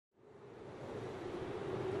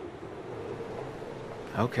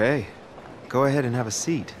Okay. Go ahead and have a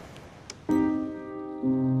seat.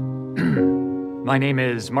 My name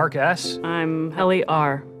is Mark S. I'm Helly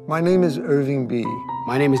R. My name is Irving B.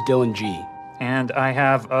 My name is Dylan G. And I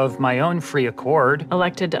have, of my own free accord,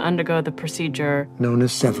 Elected to undergo the procedure Known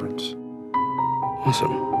as Severance.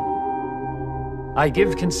 Awesome. I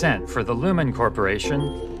give consent for the Lumen Corporation.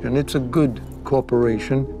 And it's a good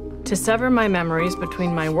corporation. to sever my memories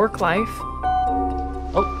between my work life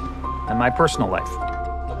and my personal life.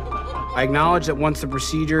 I acknowledge that once the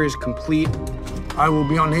procedure is complete, I will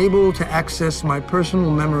be unable to access my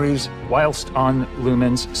personal memories Whilst on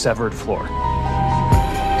Lumen's severed floor.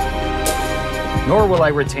 Nor will I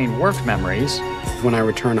retain work memories when I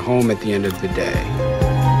return home at the end of the day.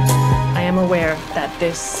 I am aware that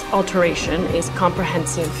this alteration is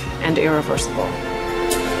comprehensive and irreversible.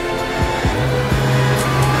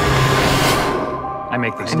 I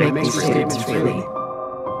make these statements freely.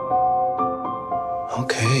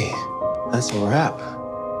 Okay, that's a wrap.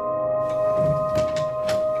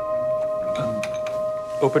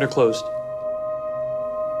 Open or closed?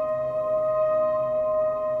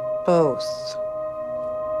 Both.